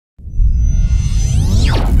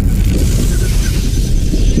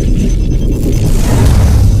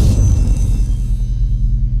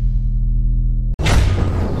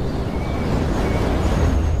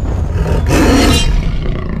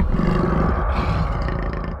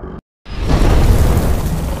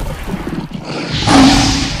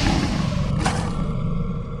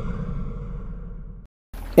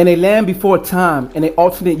In a land before time, in an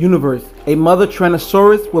alternate universe, a mother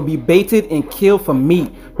Tyrannosaurus will be baited and killed for meat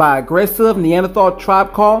by an aggressive Neanderthal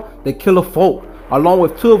tribe called the Killer Folk, along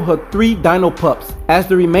with two of her 3 dino pups, as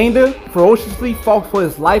the remainder ferociously fought for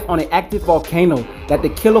his life on an active volcano that the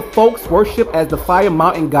Killer Folks worship as the Fire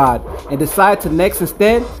Mountain God, and decided to next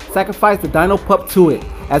instead sacrifice the dino pup to it,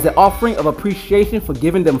 as an offering of appreciation for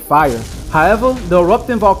giving them fire. However, the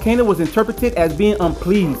erupting volcano was interpreted as being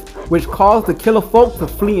unpleased, which caused the Killer Folk to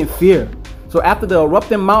flee in fear. So after the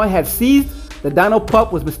erupting mountain had ceased, the dino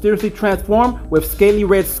pup was mysteriously transformed with scaly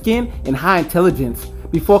red skin and high intelligence,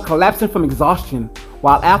 before collapsing from exhaustion,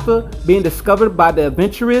 while after being discovered by the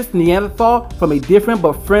adventurous Neanderthal from a different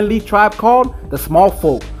but friendly tribe called the Small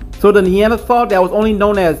Folk. So the Neanderthal that was only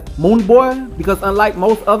known as Moon Boy, because unlike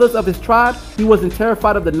most others of his tribe, he wasn't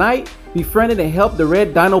terrified of the night, befriended and helped the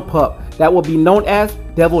red dino pup that would be known as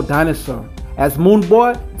Devil Dinosaur, as Moon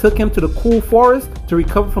Boy took him to the cool forest to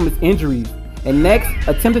recover from his injuries, and next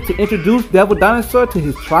attempted to introduce Devil Dinosaur to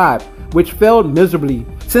his tribe, which failed miserably,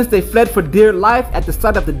 since they fled for dear life at the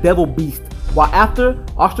sight of the Devil Beast, while after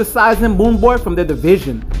ostracizing Moon Boy from their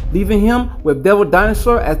division, leaving him with Devil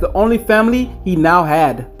Dinosaur as the only family he now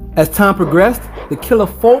had. As time progressed, the Killer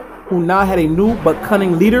Folk, who now had a new but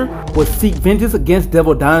cunning leader, would seek vengeance against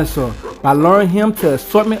Devil Dinosaur by luring him to an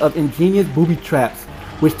assortment of ingenious booby traps,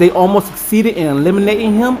 which they almost succeeded in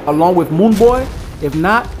eliminating him along with Moon Boy. If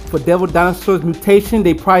not for Devil Dinosaur's mutation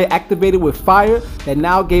they prior activated with fire that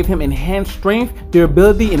now gave him enhanced strength,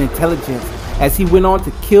 durability, and intelligence, as he went on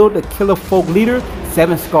to kill the Killer Folk leader,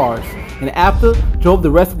 7 Scars, and after drove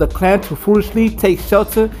the rest of the clan to foolishly take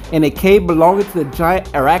shelter in a cave belonging to the giant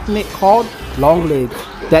arachnid called Longlegs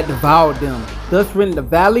that devoured them, thus ridding the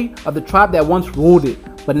valley of the tribe that once ruled it,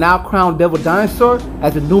 but now crowned Devil Dinosaur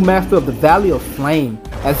as the new master of the Valley of Flame,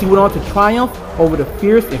 as he went on to triumph over the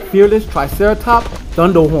fierce and fearless Triceratops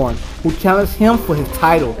Thunderhorn, who challenged him for his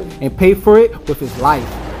title and paid for it with his life.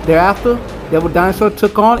 Thereafter, Devil Dinosaur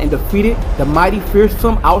took on and defeated the mighty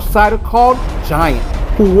fearsome outsider called Giant,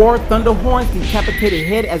 who wore Thunderhorn's decapitated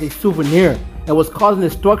head as a souvenir and was causing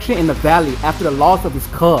destruction in the valley after the loss of his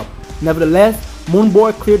cub. Nevertheless, Moon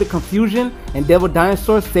Boy cleared the confusion and Devil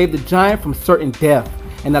Dinosaur saved the giant from certain death,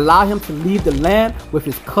 and allowed him to leave the land with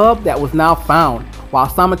his cub that was now found, while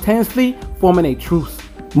simultaneously forming a truce.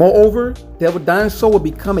 Moreover, Devil Dinosaur would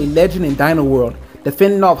become a legend in Dino World,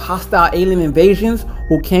 defending off hostile alien invasions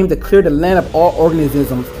who came to clear the land of all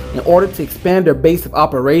organisms in order to expand their base of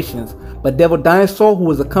operations. But Devil Dinosaur, who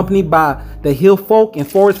was accompanied by the Hill Folk and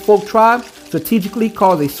Forest Folk tribe, strategically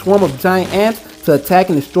caused a swarm of giant ants to attack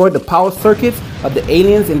and destroy the power circuits of the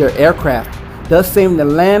aliens in their aircraft, thus saving the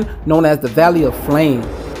land known as the Valley of Flame,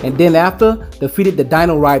 and then after defeated the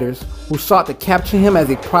Dino Riders, who sought to capture him as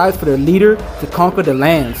a prize for their leader to conquer the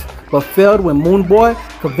lands, but failed when Moon Boy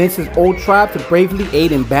convinced his old tribe to bravely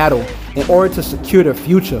aid in battle in order to secure their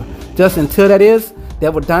future, just until that is,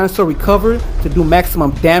 Devil Dinosaur recovered to do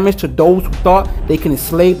maximum damage to those who thought they could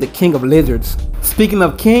enslave the King of Lizards. Speaking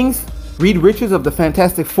of kings, Reed Richards of the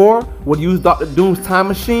Fantastic Four would use Dr. Doom's time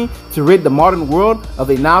machine to rid the modern world of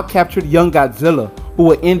a now captured young Godzilla, who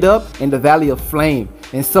would end up in the Valley of Flame,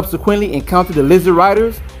 and subsequently encounter the Lizard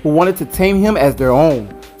Riders, who wanted to tame him as their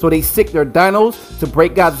own. So they sicked their dinos to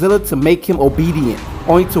break Godzilla to make him obedient,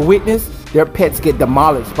 only to witness their pets get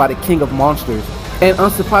demolished by the King of Monsters. And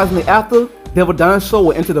unsurprisingly after, Devil Dinosaur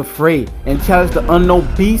would enter the fray and challenge the unknown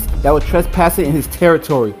beast that was trespassing in his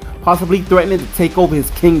territory, possibly threatening to take over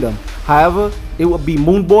his kingdom. However, it would be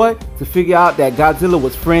Moon Boy to figure out that Godzilla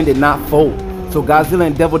was friend and not foe. So Godzilla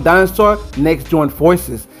and Devil Dinosaur next joined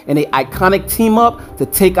forces in an iconic team up to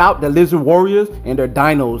take out the Lizard Warriors and their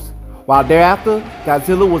dinos. While thereafter,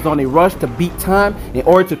 Godzilla was on a rush to beat time in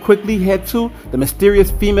order to quickly head to the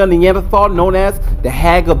mysterious female Neanderthal known as the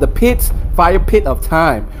Hag of the Pits, Fire Pit of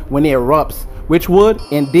Time, when it erupts, which would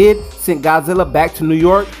and did send Godzilla back to New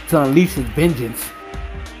York to unleash his vengeance.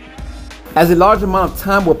 As a large amount of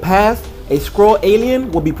time will pass, a Skrull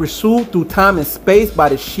alien will be pursued through time and space by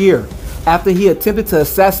the Shear after he attempted to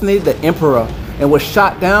assassinate the Emperor and was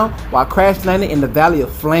shot down while crash landing in the Valley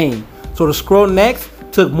of Flame. So the Skrull next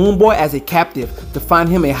took Moon Boy as a captive to find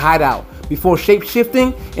him a hideout before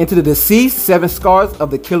shape-shifting into the deceased 7 Scars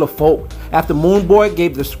of the Killer Folk after Moon Boy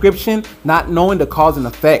gave the description not knowing the cause and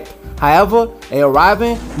effect. However, a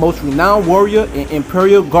arriving, most renowned warrior and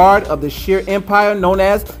Imperial Guard of the Shear Empire known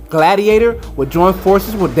as Gladiator would join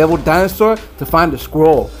forces with Devil Dinosaur to find the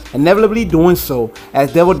Skrull, inevitably doing so,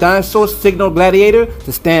 as Devil Dinosaur signaled Gladiator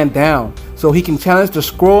to stand down, so he can challenge the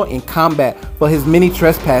Skrull in combat for his many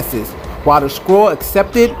trespasses, while the Skrull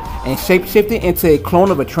accepted and shapeshifted into a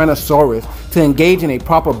clone of a Tyrannosaurus to engage in a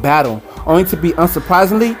proper battle, only to be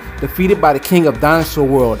unsurprisingly defeated by the King of Dinosaur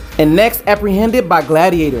World, and next apprehended by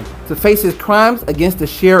Gladiator to face his crimes against the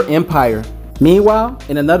Share Empire. Meanwhile,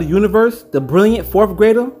 in another universe, the brilliant 4th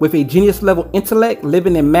grader with a genius-level intellect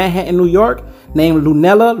living in Manhattan, New York, named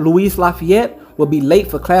Lunella Lafayette, will be late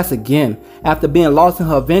for class again after being lost in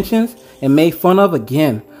her inventions and made fun of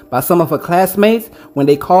again by some of her classmates when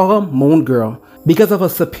they call her Moon Girl because of her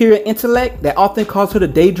superior intellect that often caused her to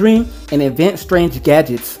daydream and invent strange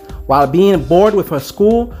gadgets while being bored with her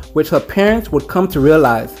school, which her parents would come to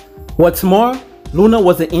realize. What's more, Luna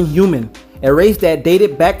was an Inhuman, a race that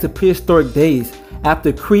dated back to prehistoric days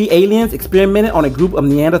after Kree aliens experimented on a group of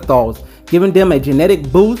Neanderthals, giving them a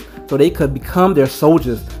genetic boost so they could become their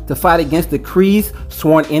soldiers to fight against the Kree's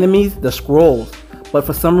sworn enemies, the Skrulls. But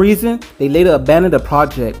for some reason, they later abandoned the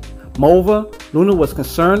project. Moreover, Luna was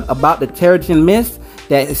concerned about the Terrigen mist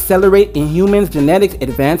that accelerate Inhuman's genetics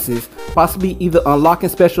advances, possibly either unlocking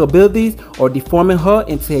special abilities or deforming her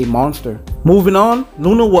into a monster. Moving on,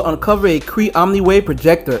 Luna will uncover a Kree Omniwave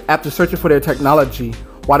projector after searching for their technology,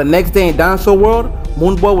 while the next day in Dinosaur World,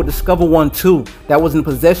 Moonboy would discover one too that was in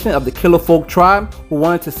possession of the Killer Folk tribe who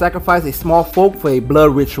wanted to sacrifice a small folk for a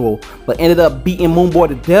blood ritual, but ended up beating Moonboy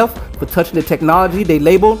to death for touching the technology they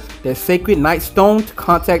labeled their sacred night stone to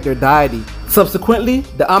contact their deity. Subsequently,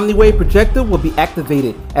 the Omniwave projector will be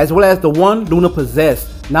activated, as well as the one Luna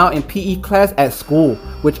possessed, now in PE class at school,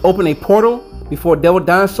 which opened a portal before Devil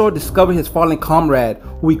Dinosaur discovered his fallen comrade,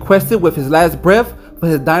 who requested with his last breath for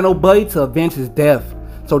his dino buddy to avenge his death.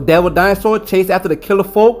 So Devil Dinosaur chased after the Killer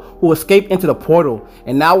Folk who escaped into the portal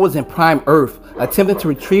and now was in Prime Earth, attempting to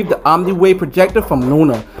retrieve the Omniwave projector from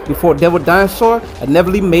Luna before Devil Dinosaur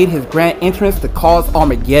inevitably made his grand entrance to cause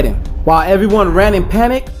Armageddon. While everyone ran in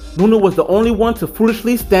panic, Luna was the only one to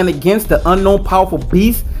foolishly stand against the unknown powerful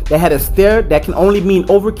beast that had a stare that can only mean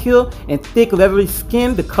overkill and thick leathery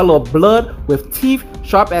skin the color of blood with teeth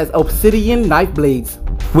sharp as obsidian knife blades,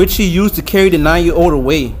 which he used to carry the 9-year-old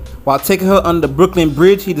away. While taking her under the Brooklyn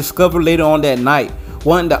Bridge he discovered later on that night,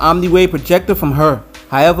 wanting the Omniwave projector from her.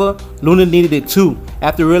 However, Luna needed it too,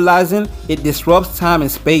 after realizing it disrupts time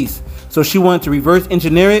and space, so she wanted to reverse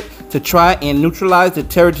engineer it to try and neutralize the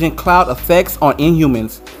Terrigen cloud effects on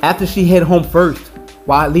Inhumans, after she headed home first,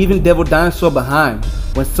 while leaving Devil Dinosaur behind,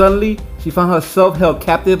 when suddenly she found herself held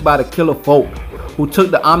captive by the Killer Folk, who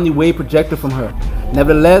took the Omniwave projector from her.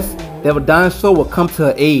 Nevertheless, Devil Dinosaur will come to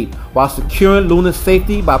her aid while securing Luna's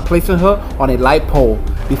safety by placing her on a light pole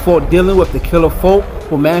before dealing with the Killer Folk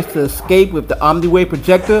who managed to escape with the Omniwave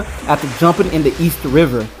projector after jumping in the East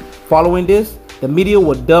River. Following this, the media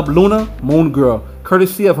will dub Luna Moon Girl,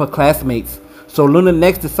 courtesy of her classmates. So Luna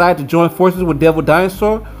next decided to join forces with Devil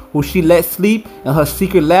Dinosaur, who she let sleep in her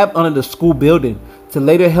secret lab under the school building, to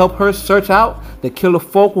later help her search out the Killer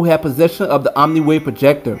Folk who had possession of the Omniwave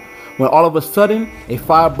projector, when all of a sudden a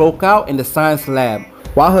fire broke out in the science lab,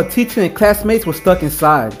 while her teacher and classmates were stuck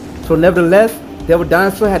inside. So nevertheless, Devil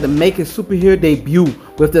Dinosaur had to make his superhero debut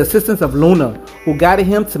with the assistance of Luna, who guided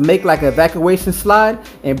him to make like an evacuation slide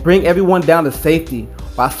and bring everyone down to safety,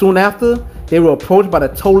 while soon after, they were approached by the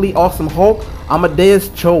totally awesome Hulk, Amadeus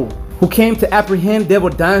Cho, who came to apprehend Devil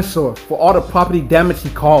Dinosaur for all the property damage he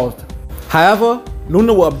caused. However,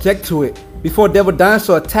 Luna will object to it before Devil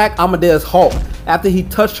Dinosaur attacked Amadeus Hulk after he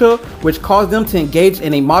touched her, which caused them to engage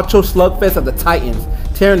in a macho slugfest of the Titans,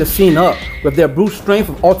 tearing the scene up with their brute strength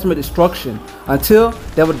of ultimate destruction, until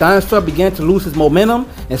Devil Dinosaur began to lose his momentum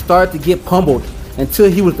and started to get pummeled until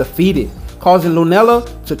he was defeated, causing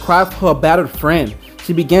Lunella to cry for her battered friend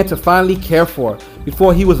she began to finally care for,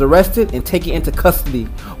 before he was arrested and taken into custody,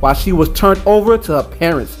 while she was turned over to her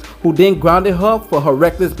parents, who then grounded her for her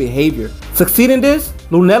reckless behavior. Succeeding this,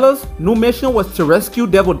 Lunella's new mission was to rescue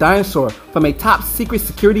Devil Dinosaur from a top secret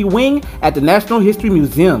security wing at the Natural History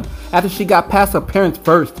Museum after she got past her parents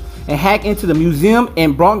first, and hack into the museum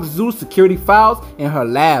and Bronx Zoo security files in her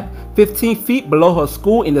lab 15 feet below her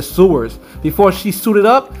school in the sewers, before she suited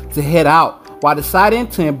up to head out, while deciding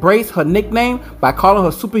to embrace her nickname by calling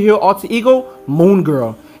her superhero alter ego Moon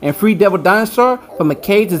Girl, and free Devil Dinosaur from a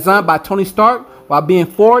cage designed by Tony Stark while being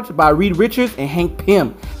forged by Reed Richards and Hank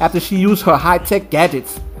Pym after she used her high-tech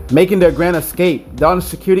gadgets, making their grand escape, dodging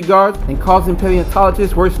security guards and causing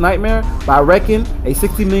paleontologists' worst nightmare by wrecking a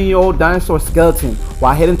 60-million-year-old dinosaur skeleton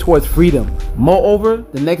while heading towards freedom. Moreover,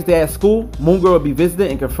 the next day at school, Moon Girl will be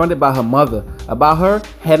visited and confronted by her mother about her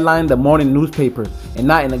headlining the morning newspaper, and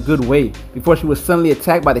not in a good way, before she was suddenly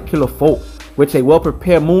attacked by the Killer Folk, which a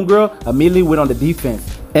well-prepared Moon Girl immediately went on the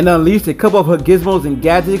defense and unleashed a couple of her gizmos and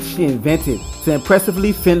gadgets she invented to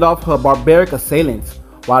impressively fend off her barbaric assailants.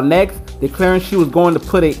 while next declaring she was going to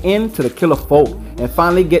put an end to the Killer Folk and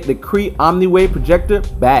finally get the Kree Omniwave projector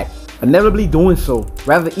back, inevitably doing so,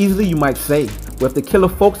 rather easily you might say, with the Killer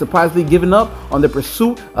Folk surprisingly giving up on the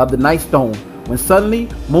pursuit of the Night Stone, when suddenly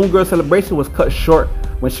Moon Girl's celebration was cut short,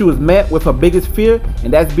 when she was met with her biggest fear,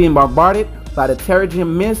 and that's being bombarded by the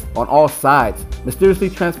Terrigen mist on all sides, mysteriously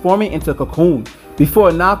transforming into a cocoon. Before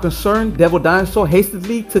a now concerned Devil Dinosaur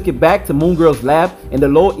hastily took it back to Moon Girl's lab in the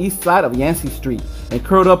Lower East Side of Yancey Street and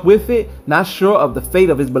curled up with it, not sure of the fate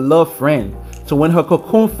of his beloved friend. So when her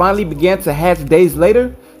cocoon finally began to hatch days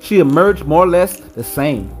later, she emerged more or less the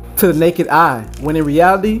same to the naked eye, when in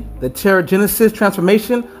reality, the Terrigenesis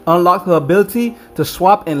transformation unlocked her ability to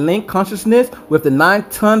swap and link consciousness with the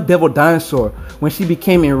 9-ton Devil Dinosaur when she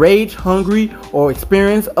became enraged, hungry, or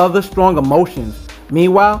experienced other strong emotions.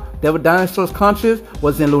 Meanwhile, Devil Dinosaur's conscience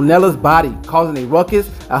was in Lunella's body, causing a ruckus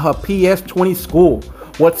at her PS-20 school.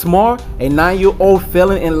 What's more, a 9-year-old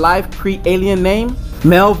felon in life Kree alien named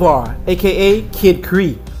Melvar, aka Kid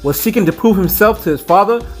Kree, was seeking to prove himself to his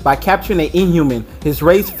father by capturing an Inhuman his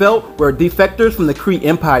race felt were defectors from the Kree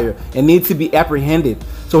Empire and needed to be apprehended.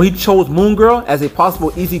 So he chose Moon Girl as a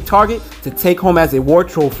possible easy target to take home as a war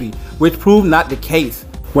trophy, which proved not the case.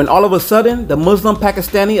 When all of a sudden, the Muslim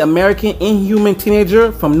Pakistani American Inhuman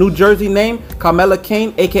teenager from New Jersey named Kamala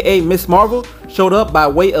Kane, aka Miss Marvel, showed up by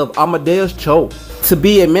way of Amadeus Cho to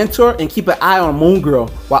be a mentor and keep an eye on Moon Girl,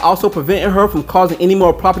 while also preventing her from causing any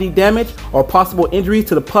more property damage or possible injuries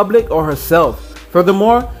to the public or herself.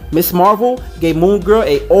 Furthermore, Miss Marvel gave Moon Girl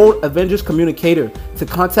an old Avengers communicator to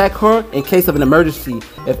contact her in case of an emergency,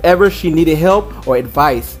 if ever she needed help or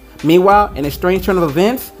advice. Meanwhile, in a strange turn of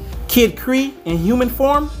events, Kid Kree, in human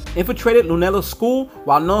form, infiltrated Lunella's school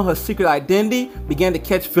while knowing her secret identity, began to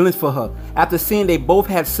catch feelings for her after seeing they both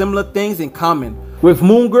had similar things in common. With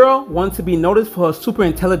Moon Girl wanting to be noticed for her super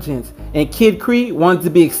intelligence, and Kid Kree wanting to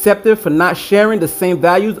be accepted for not sharing the same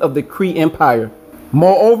values of the Kree Empire.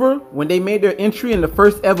 Moreover, when they made their entry in the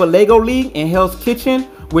first ever LEGO League in Hell's Kitchen,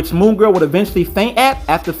 which Moon Girl would eventually faint at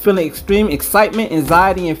after feeling extreme excitement,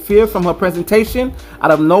 anxiety, and fear from her presentation,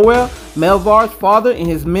 out of nowhere, Melvar's father and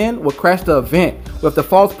his men would crash the event with the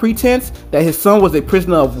false pretense that his son was a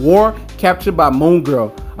prisoner of war captured by Moon Girl.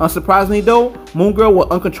 Unsurprisingly though, Moon Girl would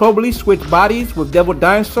uncontrollably switch bodies with Devil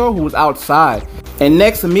Dinosaur, who was outside, and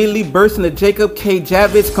next immediately burst into Jacob K.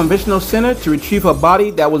 Javits Conventional Center to retrieve her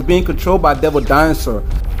body that was being controlled by Devil Dinosaur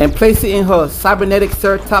and place it in her cybernetic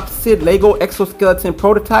ceratopsid Lego exoskeleton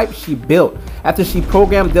prototype she built after she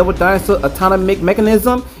programmed Devil Dinosaur's autonomic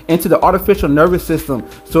mechanism into the artificial nervous system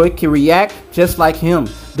so it can react just like him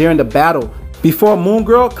during the battle. Before Moon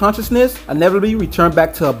Girl consciousness inevitably returned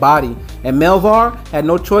back to her body, and Melvar had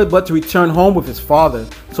no choice but to return home with his father,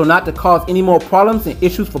 so not to cause any more problems and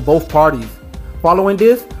issues for both parties. Following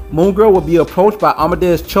this, Moon Girl will be approached by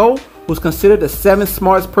Amadeus Cho, who's considered the 7th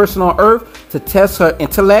smartest person on Earth, to test her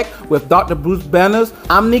intellect with Dr. Bruce Banner's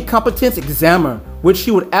Omnicompetence Examiner, which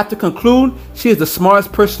she would after conclude she is the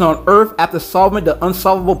smartest person on Earth after solving the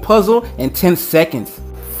unsolvable puzzle in 10 seconds.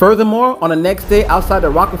 Furthermore, on the next day outside the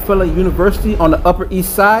Rockefeller University on the Upper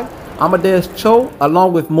East Side, Amadeus Cho,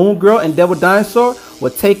 along with Moon Girl and Devil Dinosaur,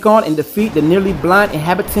 would take on and defeat the nearly blind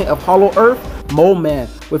inhabitant of Hollow Earth, Mole Man,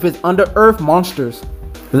 with his under-earth monsters.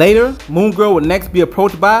 Later, Moon Girl would next be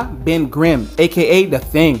approached by Ben Grimm, aka The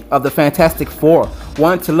Thing of the Fantastic Four,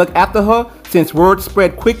 wanting to look after her since word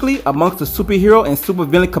spread quickly amongst the superhero and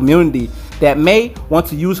supervillain community that may want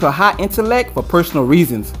to use her high intellect for personal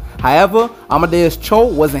reasons. However, Amadeus Cho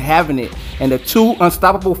wasn't having it, and the two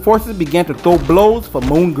unstoppable forces began to throw blows for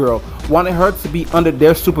Moon Girl, wanting her to be under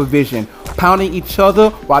their supervision, pounding each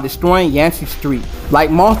other while destroying Yancey Street, like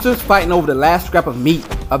monsters fighting over the last scrap of meat,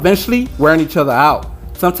 eventually wearing each other out.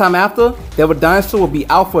 Sometime after, Devil Dinosaur will be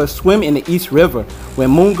out for a swim in the East River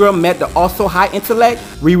when Moon Girl met the also high intellect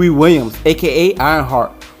Riri Williams, aka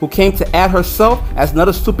Ironheart, who came to add herself as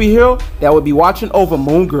another superhero that would be watching over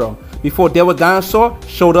Moon Girl, before Devil Dinosaur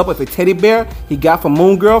showed up with a teddy bear he got from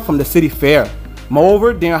Moon Girl from the city fair.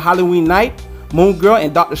 Moreover, during Halloween night, Moon Girl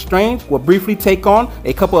and Doctor Strange will briefly take on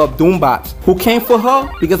a couple of Doombots who came for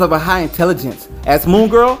her because of her high intelligence, as Moon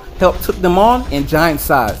Girl helped took them on in giant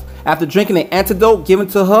size after drinking an antidote given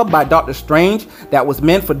to her by Doctor Strange that was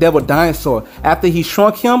meant for Devil Dinosaur after he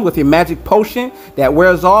shrunk him with a magic potion that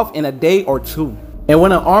wears off in a day or two. And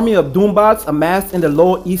when an army of Doombots amassed in the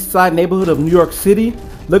Lower East Side neighborhood of New York City,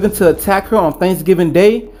 looking to attack her on Thanksgiving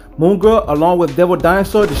Day, Moon Girl along with Devil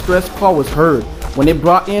Dinosaur distress call was heard when they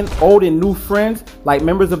brought in old and new friends like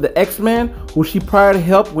members of the X-Men, who she prior to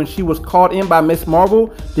helped when she was called in by Miss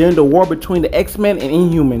Marvel during the war between the X-Men and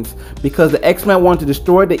Inhumans, because the X-Men wanted to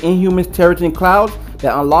destroy the Inhumans' Terrigen clouds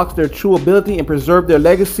that unlocks their true ability and preserves their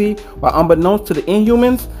legacy, while unbeknownst to the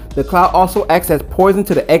Inhumans, the Cloud also acts as poison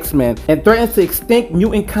to the X-Men and threatens to extinct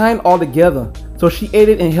mutant kind altogether. So she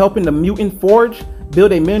aided in helping the mutant Forge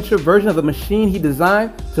build a miniature version of the machine he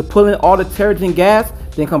designed to pull in all the Terrigen gas,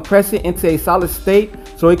 then compress it into a solid state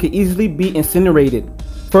so it could easily be incinerated.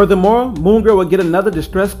 Furthermore, Moon Girl would get another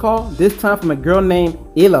distress call, this time from a girl named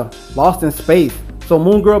Illa, lost in space. So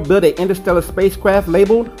Moon Girl built an interstellar spacecraft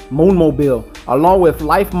labeled Moonmobile, along with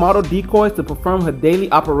life model decoys to perform her daily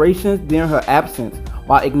operations during her absence.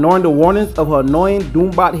 While ignoring the warnings of her annoying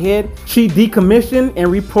Doombot head, she decommissioned and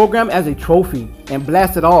reprogrammed as a trophy and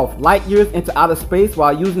blasted off light years into outer space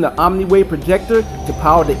while using the Omniwave projector to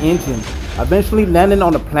power the engine, eventually landing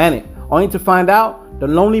on the planet, only to find out the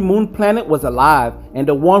lonely moon planet was alive and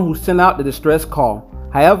the one who sent out the distress call.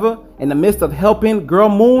 However, in the midst of helping Girl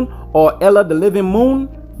Moon, or Ella the Living Moon,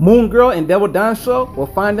 Moon Girl and Devil Dinosaur will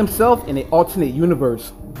find themselves in an alternate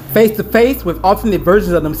universe, face to face with alternate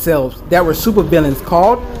versions of themselves that were supervillains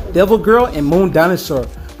called Devil Girl and Moon Dinosaur,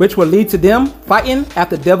 which will lead to them fighting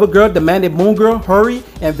after Devil Girl demanded Moon Girl hurry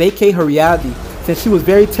and vacate her reality, since she was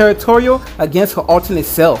very territorial against her alternate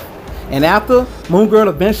self. And after, Moon Girl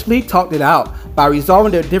eventually talked it out by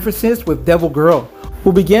resolving their differences with Devil Girl,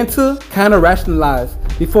 who began to kind of rationalize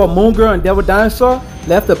before Moon Girl and Devil Dinosaur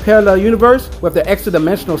left the parallel universe with their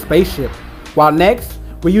extra-dimensional spaceship. While next,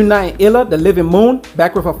 reuniting Illa the Living Moon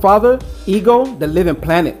back with her father, Ego the Living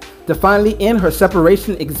Planet, to finally end her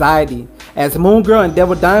separation anxiety, as Moon Girl and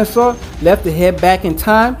Devil Dinosaur left to head back in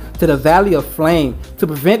time to the Valley of Flame to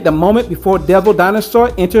prevent the moment before Devil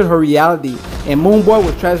Dinosaur entered her reality and Moon Boy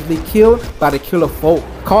was tragically killed by the Killer Folk,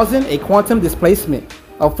 causing a quantum displacement.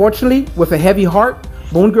 Unfortunately, with a heavy heart,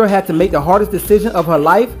 Moon Girl had to make the hardest decision of her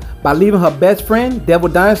life by leaving her best friend, Devil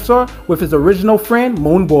Dinosaur, with his original friend,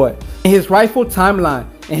 Moon Boy, in his rightful timeline,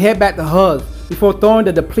 and head back to hers before throwing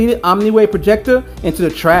the depleted Omniwave projector into the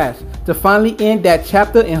trash to finally end that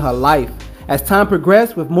chapter in her life. As time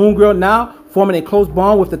progressed, with Moon Girl now forming a close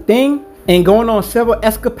bond with the Thing, and going on several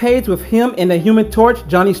escapades with him and the Human Torch,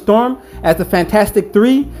 Johnny Storm, as the Fantastic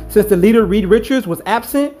Three, since the leader Reed Richards was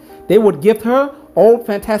absent, they would gift her old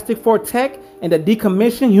Fantastic Four tech and the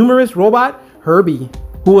decommissioned humorous robot Herbie,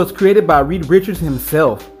 who was created by Reed Richards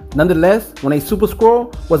himself. Nonetheless, when a Super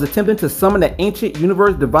Skrull was attempting to summon the ancient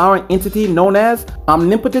universe-devouring entity known as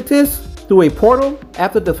Omnipotentus through a portal,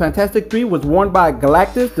 after the Fantastic Three was warned by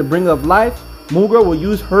Galactus, the bringer of life, Moon Girl will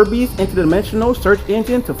use Herbie's interdimensional search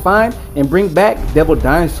engine to find and bring back Devil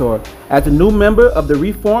Dinosaur as a new member of the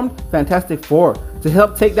reformed Fantastic Four to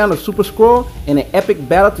help take down the Super Skrull in an epic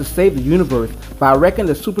battle to save the universe by wrecking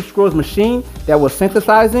the Super Skrull's machine that was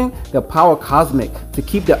synthesizing the power cosmic to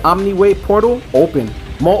keep the Omniwave portal open.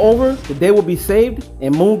 Moreover, the day will be saved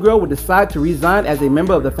and Moon Girl will decide to resign as a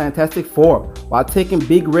member of the Fantastic Four while taking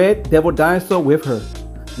Big Red Devil Dinosaur with her.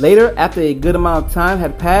 Later, after a good amount of time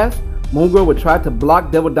had passed, Moon Girl would try to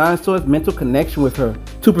block Devil Dinosaur's mental connection with her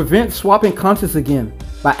to prevent swapping conscious again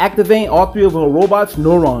by activating all three of her robot's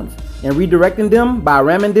neurons and redirecting them by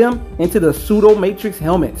ramming them into the pseudo-matrix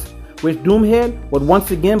helmets, which Doomhead would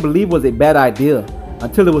once again believe was a bad idea,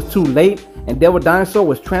 until it was too late and Devil Dinosaur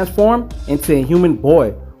was transformed into a human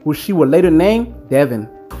boy, who she would later name Devin,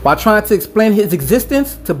 while trying to explain his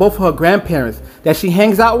existence to both of her grandparents that she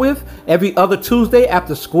hangs out with every other Tuesday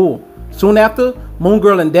after school. Soon after, Moon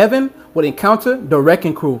Girl and Devin would encounter the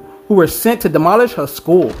Wrecking Crew, who were sent to demolish her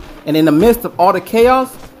school, and in the midst of all the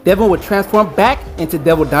chaos, Devin would transform back into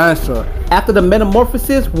Devil Dinosaur after the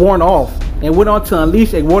metamorphosis worn off, and went on to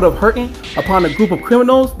unleash a world of hurting upon a group of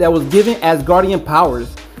criminals that was given Asgardian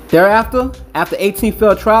powers. Thereafter, after 18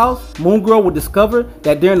 failed trials, Moon Girl would discover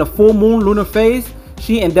that during the full moon lunar phase,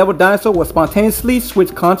 she and Devil Dinosaur would spontaneously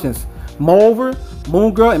switch conscience. Moreover,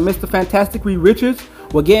 Moon Girl and Mr. Fantastic Reed Richards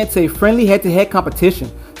would get into a friendly head-to-head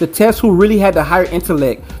competition to test who really had the higher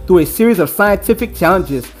intellect through a series of scientific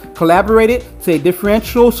challenges collaborated to a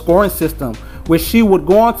differential scoring system, which she would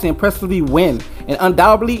go on to impressively win and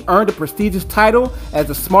undoubtedly earn the prestigious title as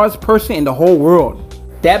the smartest person in the whole world.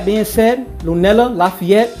 That being said, Lunella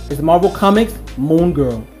Lafayette is Marvel Comics' Moon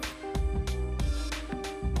Girl.